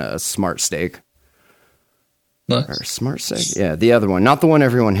 and then a Smart Stake. Nice. Or Smart Stake? Yeah, the other one. Not the one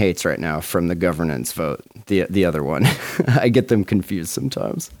everyone hates right now from the governance vote. The other one. I get them confused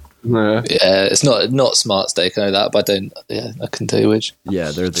sometimes. Yeah, it's not Smart Stake, I know that, but I couldn't tell you which.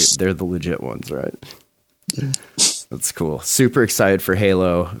 Yeah, they're the legit ones, right? That's cool. Super excited for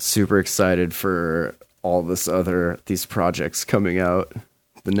Halo. Super excited for all these projects coming out.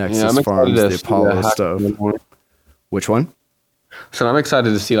 The Nexus Farms, the Apollo stuff. Which one? So I'm excited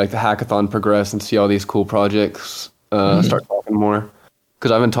to see like the hackathon progress and see all these cool projects start talking more.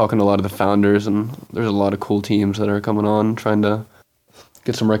 Because I've been talking to a lot of the founders, and there's a lot of cool teams that are coming on trying to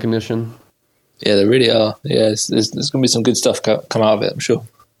get some recognition. Yeah, there really are. Yeah, there's going to be some good stuff come out of it, I'm sure.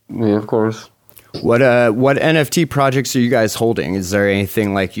 Yeah, of course. What NFT projects are you guys holding? Is there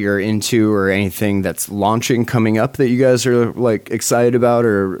anything like you're into, or anything that's launching coming up that you guys are like excited about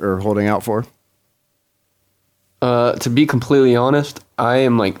or holding out for? To be completely honest, I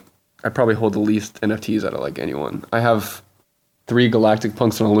probably hold the least NFTs out of like anyone. I have 3 Galactic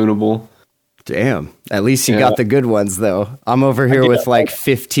Punks and a Lunable. Damn. At least you got the good ones, though. I'm over here with like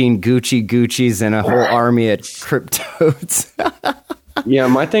 15 Gucci's and a whole army of Cryptodes. Yeah,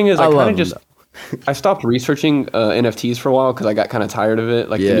 my thing is I stopped researching NFTs for a while because I got kind of tired of it,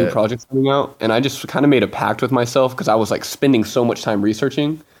 like the new projects coming out. And I just kind of made a pact with myself, because I was like spending so much time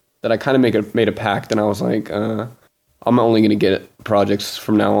researching that I kind of made a pact, and I was like, I'm only going to get projects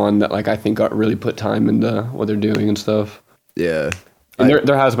from now on that like I think really put time into what they're doing and stuff. Yeah. And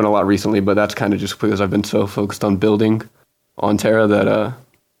there has been a lot recently, but that's kind of just because I've been so focused on building on Terra that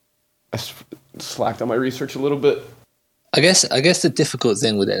I slacked on my research a little bit. I guess the difficult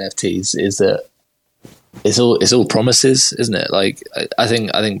thing with NFTs is that it's all promises, isn't it? Like I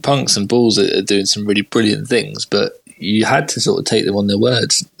think Punks and Bulls are doing some really brilliant things, but you had to sort of take them on their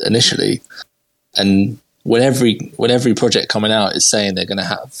words initially. And when every project coming out is saying they're going to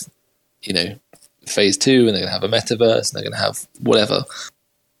have, phase 2, and they're going to have a metaverse, and they're going to have whatever,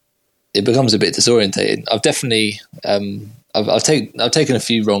 it becomes a bit disorientating. I've definitely I've taken a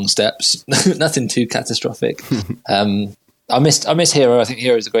few wrong steps, nothing too catastrophic. I miss Hero. I think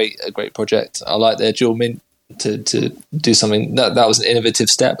Hero is a great project. I like their dual mint to do something that was an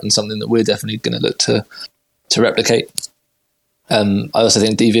innovative step, and something that we're definitely going to look to replicate. I also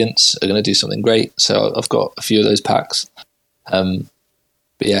think Deviants are going to do something great, so I've got a few of those packs.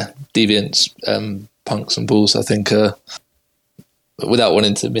 But yeah, Deviants, Punks and Bulls, I think, without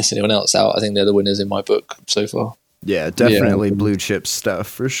wanting to miss anyone else out, I think they're the winners in my book so far. Yeah, definitely blue chip stuff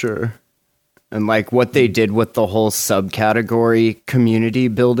for sure. And like what they did with the whole subcategory community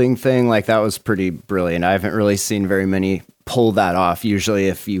building thing, like that was pretty brilliant. I haven't really seen very many pull that off. Usually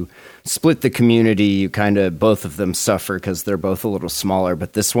if you split the community, you kind of, both of them suffer because they're both a little smaller.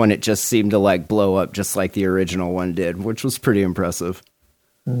 But this one, it just seemed to like blow up just like the original one did, which was pretty impressive.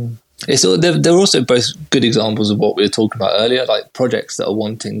 they're also both good examples of what we were talking about earlier, like projects that are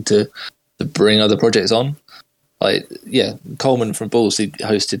wanting to bring other projects on. Like, yeah, Coleman from Bulls, he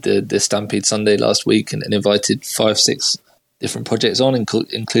hosted the Stampede Sunday last week and invited 5-6 different projects on,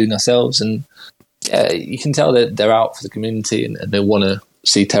 including ourselves. And yeah, you can tell that they're out for the community and they want to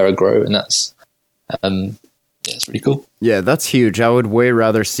see Terra grow, and that's it's really cool. Yeah, that's huge. I would way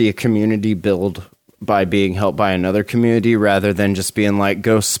rather see a community build by being helped by another community rather than just being like,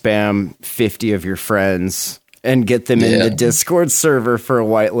 go spam 50 of your friends and get them in the Discord server for a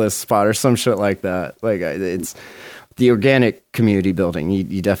whitelist spot or some shit like that. Like, it's the organic community building.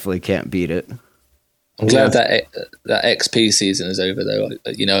 You definitely can't beat it. I'm glad that XP season is over, though.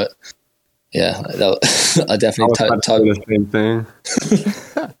 You know, yeah, I definitely the same thing.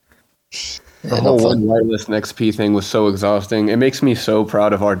 The whole one whitelist and XP thing was so exhausting. It makes me so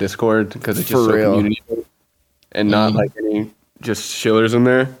proud of our Discord because it's just so community and not like any just shillers in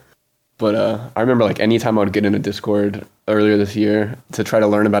there. But I remember like anytime I would get in a Discord earlier this year to try to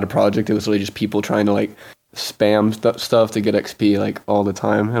learn about a project, it was really just people trying to like spam stuff to get XP like all the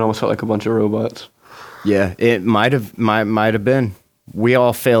time. It almost felt like a bunch of robots. Yeah, it might have been. We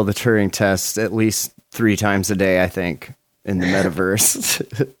all fail the Turing test at least 3 times a day, I think, in the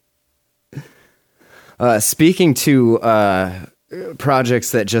metaverse. Speaking to projects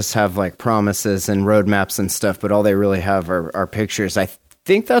that just have like promises and roadmaps and stuff, but all they really have are pictures. I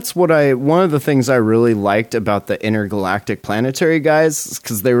think that's one of the things I really liked about the intergalactic planetary guys,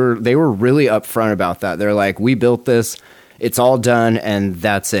 because they were really upfront about that. They're like, we built this, it's all done, and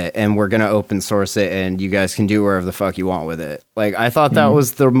that's it, and we're gonna open source it, and you guys can do whatever the fuck you want with it. Like, I thought that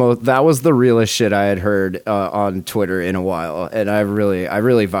was the realest shit I had heard on Twitter in a while, and I really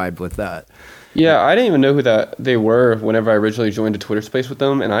vibed with that. Yeah, I didn't even know who they were whenever I originally joined a Twitter space with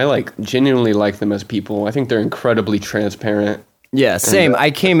them, and I like genuinely like them as people. I think they're incredibly transparent. Yeah, same.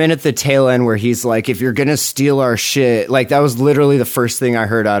 I came in at the tail end where he's like, if you're going to steal our shit, like that was literally the first thing I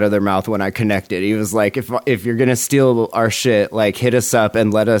heard out of their mouth when I connected. He was like, if you're going to steal our shit, like hit us up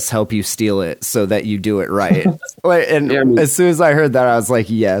and let us help you steal it so that you do it right. As soon as I heard that, I was like,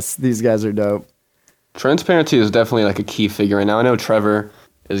 yes, these guys are dope. Transparency is definitely like a key figure. And now I know Trevor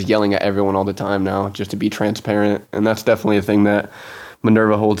is yelling at everyone all the time now just to be transparent, and that's definitely a thing that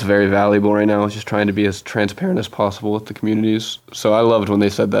Minerva holds very valuable right now, is just trying to be as transparent as possible with the communities. So I loved when they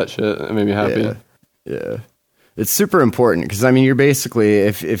said that shit. It made me happy. Yeah. It's super important because, I mean, you're basically,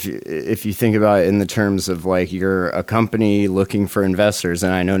 if you think about it in the terms of like you're a company looking for investors,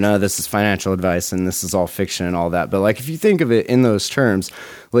 and I know none of this is financial advice and this is all fiction and all that, but like if you think of it in those terms,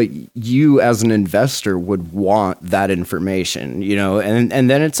 like you as an investor would want that information, you know, and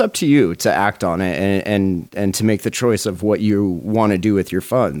then it's up to you to act on it and to make the choice of what you want to do with your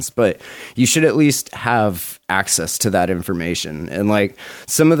funds. But you should at least have access to that information. And like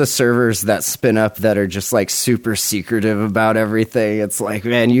some of the servers that spin up that are just like super secretive about everything, it's like,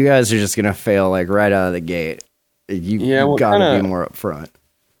 man, you guys are just gonna fail like right out of the gate. You gotta be more upfront.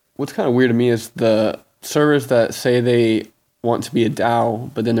 What's kind of weird to me is the servers that say they want to be a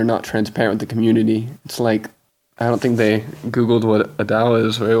DAO, but then they're not transparent with the community. It's like, I don't think they Googled what a DAO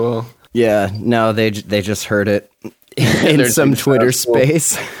is very well. Yeah, no, they just heard it in some Twitter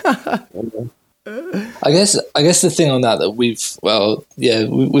space. I guess the thing on that we've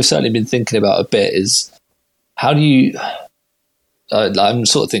certainly been thinking about a bit is how do you I'm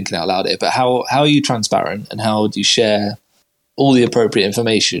sort of thinking out loud here, but how are you transparent and how do you share all the appropriate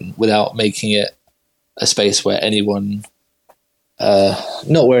information without making it a space where anyone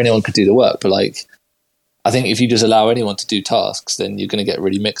not where anyone could do the work, but like I think if you just allow anyone to do tasks, then you're going to get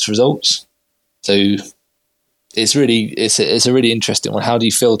really mixed results. So it's a really interesting one. How do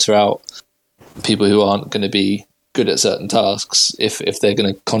you filter out people who aren't going to be good at certain tasks if they're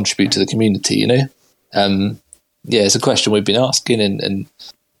going to contribute to the community, you know? It's a question we've been asking, and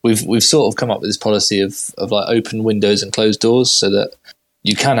we've sort of come up with this policy of like open windows and closed doors, so that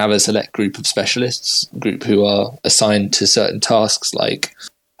you can have a select group of specialists, group who are assigned to certain tasks like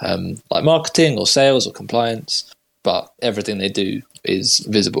marketing or sales or compliance, but everything they do is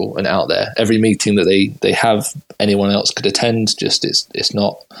visible and out there. Every meeting that they have, anyone else could attend. Just it's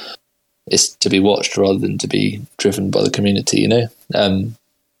to be watched rather than to be driven by the community, you know?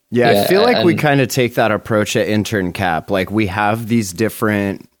 I feel like we kind of take that approach at Intern Cap. Like we have these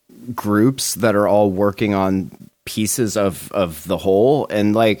different groups that are all working on pieces of the whole,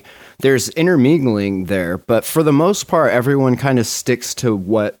 and like there's intermingling there, but for the most part, everyone kind of sticks to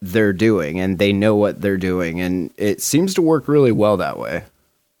what they're doing and they know what they're doing, and it seems to work really well that way.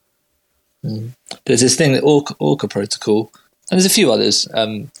 There's this thing, the Orca protocol, and there's a few others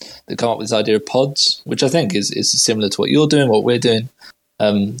that come up with this idea of pods, which I think is similar to what you're doing, what we're doing.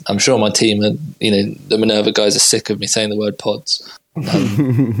 I'm sure my team and the Minerva guys are sick of me saying the word pods.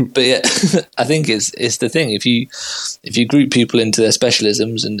 But yeah, I think it's the thing. If you group people into their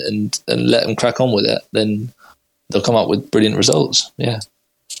specialisms and let them crack on with it, then they'll come up with brilliant results. Yeah.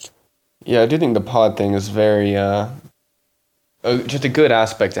 Yeah, I do think the pod thing is very just a good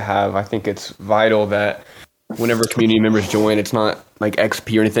aspect to have. I think it's vital that whenever community members join, it's not like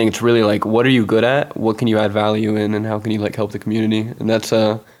XP or anything. It's really like, what are you good at? What can you add value in? And how can you like help the community? And that's,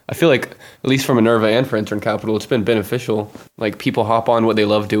 I feel like, at least for Minerva and for Intern Capital, it's been beneficial. Like people hop on what they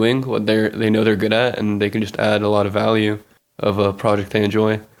love doing, what they know they're good at, and they can just add a lot of value of a project they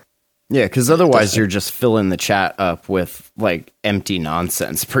enjoy. Yeah, because otherwise you're just filling the chat up with like empty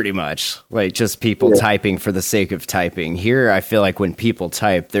nonsense, pretty much. Like just people typing for the sake of typing. Here, I feel like when people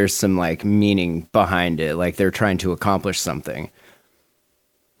type, there's some like meaning behind it. Like they're trying to accomplish something.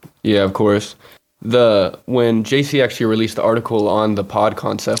 Yeah, of course. When JC actually released the article on the pod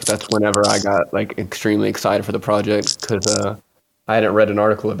concept, that's whenever I got like extremely excited for the project, because I hadn't read an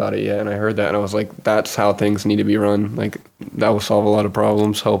article about it yet, and I heard that, and I was like, that's how things need to be run. Like, that will solve a lot of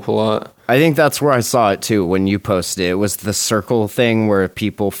problems, help a lot. I think that's where I saw it, too, when you posted it. It was the circle thing where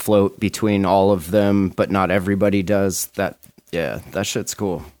people float between all of them, but not everybody does. That shit's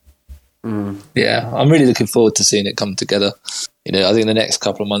cool. Yeah, I'm really looking forward to seeing it come together. I think the next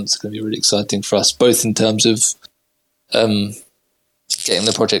couple of months are going to be really exciting for us, both in terms of getting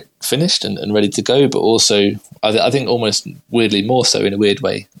the project finished and ready to go, but also I think almost weirdly more so in a weird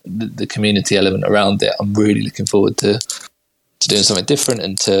way, the community element around it. I'm really looking forward to doing something different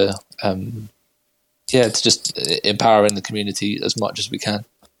and to just empowering the community as much as we can.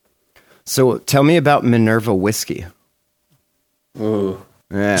 So tell me about Minerva whiskey. Ooh.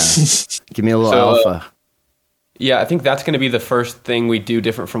 Yeah. Give me a little alpha. Yeah, I think that's going to be the first thing we do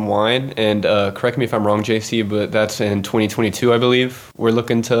different from wine. And correct me if I'm wrong, JC, but that's in 2022, I believe. We're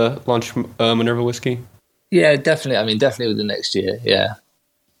looking to launch Minerva whiskey. Yeah, definitely. I mean, definitely within next year. Yeah.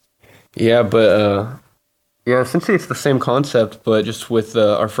 Yeah, but essentially it's the same concept, but just with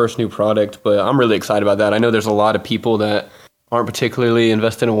our first new product. But I'm really excited about that. I know there's a lot of people that aren't particularly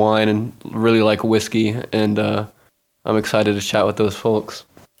invested in wine and really like whiskey, and I'm excited to chat with those folks.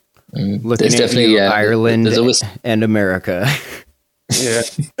 Looking at you, Ireland and America. Yeah,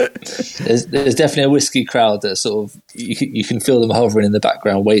 there's definitely a whiskey crowd that sort of you can feel them hovering in the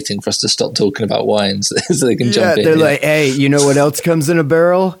background, waiting for us to stop talking about wines so they can jump in. They're like, "Hey, you know what else comes in a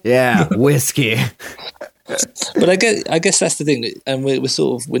barrel? Yeah, whiskey." But I guess that's the thing, and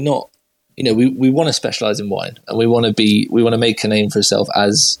we're not, we want to specialize in wine, and we want to make a name for ourselves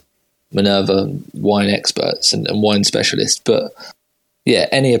as Minerva wine experts and wine specialists, but. Yeah,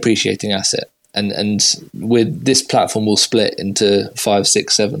 any appreciating asset. And with this platform will split into 5,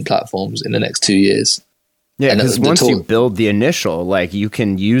 6, 7 platforms in the next 2 years. Yeah, because once you build the initial, like you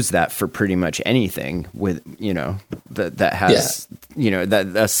can use that for pretty much anything with, that has,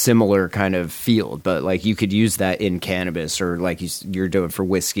 that a similar kind of field. But like you could use that in cannabis, or like you're doing for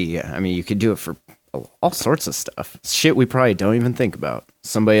whiskey. I mean, you could do it for all sorts of stuff. Shit we probably don't even think about.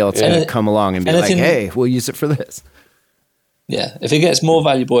 Somebody else can come along and be like, hey, we'll use it for this. Yeah, if it gets more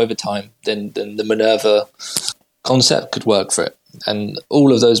valuable over time, then the Minerva concept could work for it. And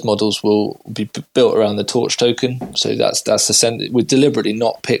all of those models will be built around the torch token. So that's the sense. We deliberately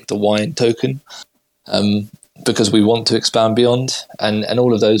not picked the wine token because we want to expand beyond. And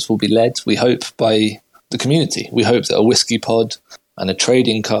all of those will be led, we hope, by the community. We hope that a whiskey pod and a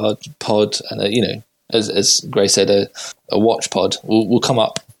trading card pod and as Gray said, a watch pod will come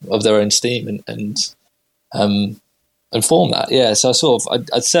up of their own steam and form that. Yeah, so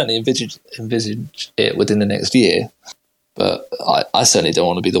I'd certainly envisage it within the next year, but I certainly don't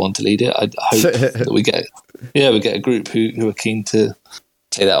want to be the one to lead it. I hope that we get a group who are keen to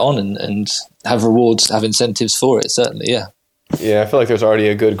take that on and have rewards, have incentives for it, certainly, yeah. Yeah, I feel like there's already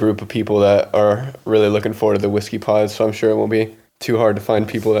a good group of people that are really looking forward to the whiskey pods, so I'm sure it won't be too hard to find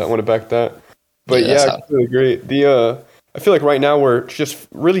people that want to back that. But I completely agree. I feel like right now we're just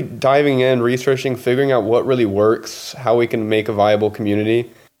really diving in, researching, figuring out what really works, how we can make a viable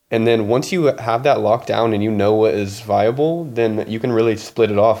community. And then once you have that locked down and you know what is viable, then you can really split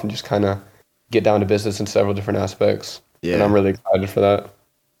it off and just kind of get down to business in several different aspects. Yeah. And I'm really excited for that.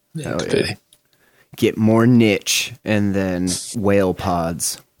 Yeah, completely. Get more niche, and then whale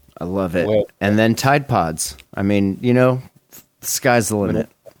pods. I love it. And then Tide pods. I mean, the sky's the limit.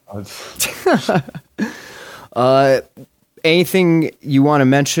 Anything you want to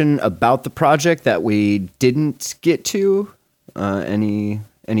mention about the project that we didn't get to? Any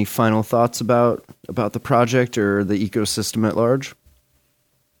final thoughts about the project or the ecosystem at large?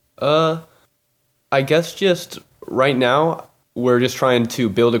 I guess just right now, we're just trying to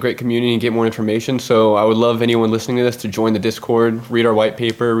build a great community and get more information. So I would love anyone listening to this to join the Discord, read our white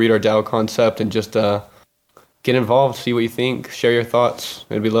paper, read our DAO concept, and just get involved, see what you think, share your thoughts.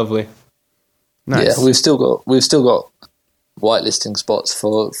 It'd be lovely. Nice. Yeah, we've still got whitelisting spots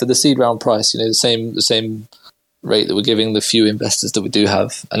for the seed round price. The same rate that we're giving the few investors that we do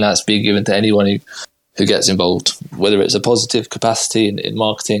have, and that's being given to anyone who gets involved, whether it's a positive capacity in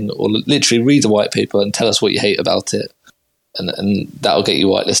marketing or literally read the white paper and tell us what you hate about it. And that'll get you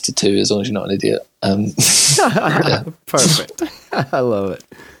whitelisted too, as long as you're not an idiot. Perfect. I love it.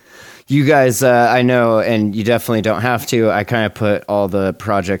 You guys, I know, and you definitely don't have to. I kind of put all the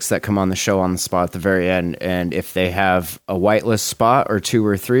projects that come on the show on the spot at the very end. And if they have a whitelist spot or 2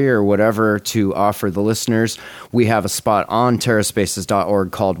 or 3 or whatever to offer the listeners, we have a spot on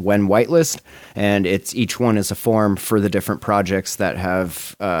terraspaces.org called When Whitelist. And each one is a form for the different projects that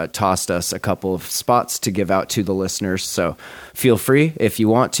have tossed us a couple of spots to give out to the listeners. So feel free if you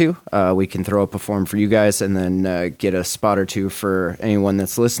want to. We can throw up a form for you guys and then get a spot or 2 for anyone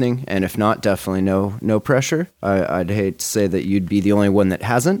that's listening. And if not, definitely no pressure. I'd hate to say that you'd be the only one that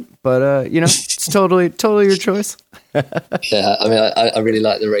hasn't, but it's totally your choice. Yeah, I mean, I really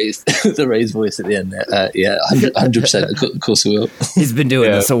like the raised voice at the end there. Yeah, 100%. Of course we will. He's been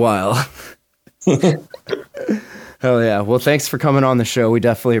doing this a while. Hell yeah. Well, thanks for coming on the show. We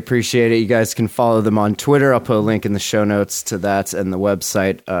definitely appreciate it. You guys can follow them on Twitter. I'll put a link in the show notes to that and the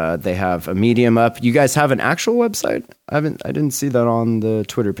website. They have a Medium up. You guys have an actual website? I didn't see that on the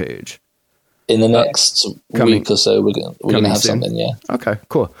Twitter page. In the next week or so, we're going to have soon. Something, yeah. Okay,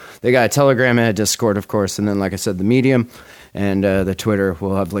 cool. They got a Telegram and a Discord, of course, and then, like I said, the Medium and the Twitter.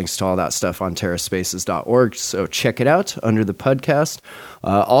 We'll have links to all that stuff on terraspaces.org, so check it out under the Pudcast.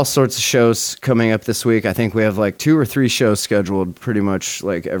 All sorts of shows coming up this week. I think we have like 2 or 3 shows scheduled pretty much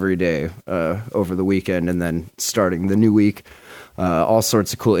like every day over the weekend, and then starting the new week. All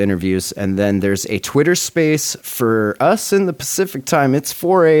sorts of cool interviews. And then there's a Twitter space for us in the Pacific time. It's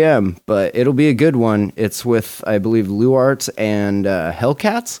 4 a.m., but it'll be a good one. It's with, I believe, Luart and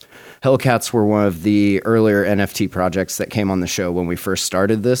Hellcats. Hellcats were one of the earlier NFT projects that came on the show when we first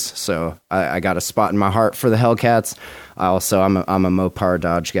started this. So I got a spot in my heart for the Hellcats. I'm a Mopar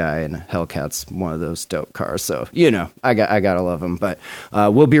Dodge guy, and Hellcat's one of those dope cars. So, I gotta love them. But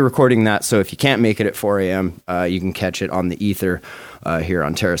we'll be recording that. So if you can't make it at 4 a.m., you can catch it on the ether here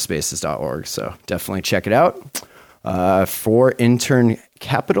on terraspaces.org. So definitely check it out. For Intern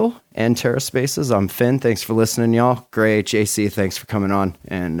Capital and TerraSpaces, I'm Finn. Thanks for listening, y'all. Gray, JC, thanks for coming on.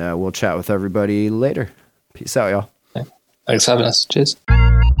 And we'll chat with everybody later. Peace out, y'all. Thanks for having us. Cheers.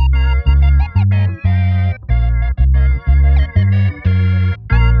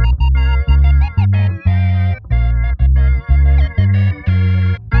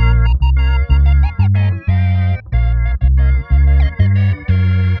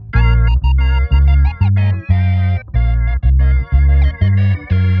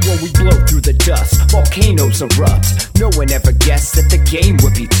 Volcanoes erupt. No one ever guessed that the game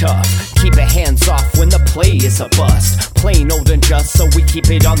would be tough. Keep your hands off when the play is a bust. Plain old and just, so we keep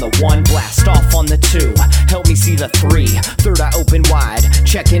it on the 1. Blast off on the 2. Help me see the 3. Third eye open wide,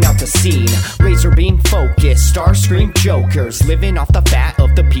 checking out the scene. Laser beam focus, Starscream jokers, living off the fat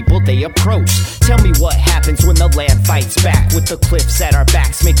of the people they approach. Tell me what happens when the land fights back. With the cliffs at our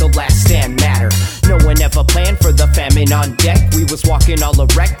backs, make the last stand matter. No one ever planned for the famine on deck. We was walking all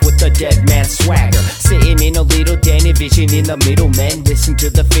erect with the dead man swagger. Sitting in a little den, vision in the middle, men. Listen to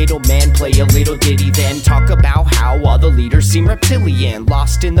the fatal man play a little ditty, then talk about how all the leaders seem reptilian,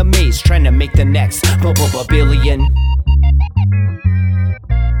 lost in the maze, trying to make the next billion.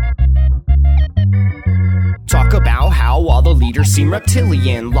 Talk about how all the leaders seem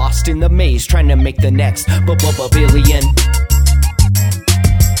reptilian, lost in the maze, trying to make the next billion.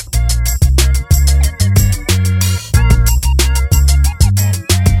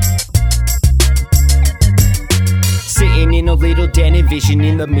 Sitting in a little den,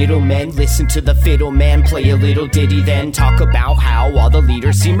 envisioning the middlemen. Listen to the fiddle man play a little ditty, then talk about how all the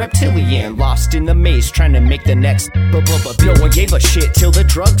leaders seem reptilian, lost in the maze, trying to make the next No one gave a shit till the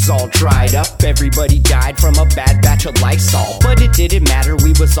drugs all dried up. Everybody died from a bad batch of Lysol, but it didn't matter,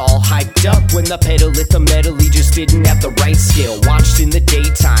 we was all hyped up. When the pedal lit the metal, he just didn't have the right skill. Watched in the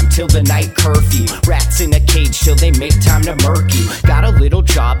daytime till the night curfew. Rats in a cage till they make time to murk you. Got a little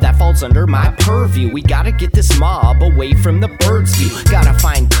job that falls under my purview. We gotta get this mob away from the bird's view. Gotta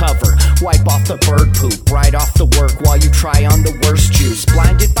find cover, wipe off the bird poop, right off the work while you try on the worst juice.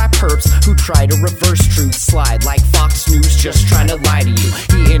 Blinded by perps who try to reverse truth, slide like Fox News just trying to lie to you.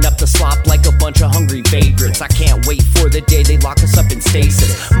 Eating up the slop like a bunch of hungry vagrants. I can't wait for the day they lock us up in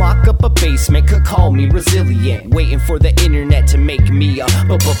stasis. Mock up a basement, could call me resilient. Waiting for the internet to make me a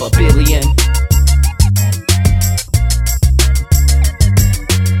billion.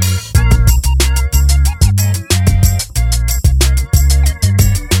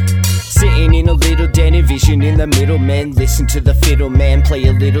 Sitting in a little den, envisioning the middlemen. Listen to the fiddle man play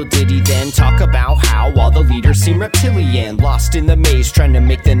a little ditty, then talk about how all the leaders seem reptilian. Lost in the maze, trying to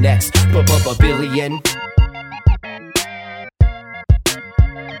make the next billion.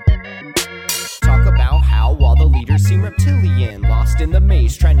 Talk about how all the leaders seem reptilian. Lost in the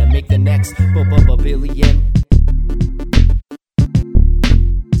maze, trying to make the next billion.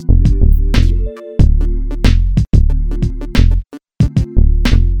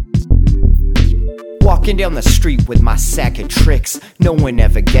 Walking down the street with my sack of tricks. No one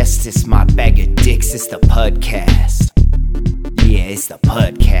ever guessed it's my bag of dicks. It's the Pudcast. Yeah, it's the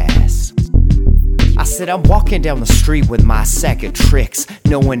Pudcast. I said I'm walking down the street with my sack of tricks.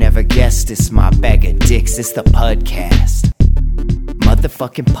 No one ever guessed it's my bag of dicks. It's the Pudcast.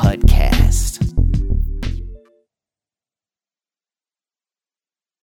 Motherfucking Pudcast.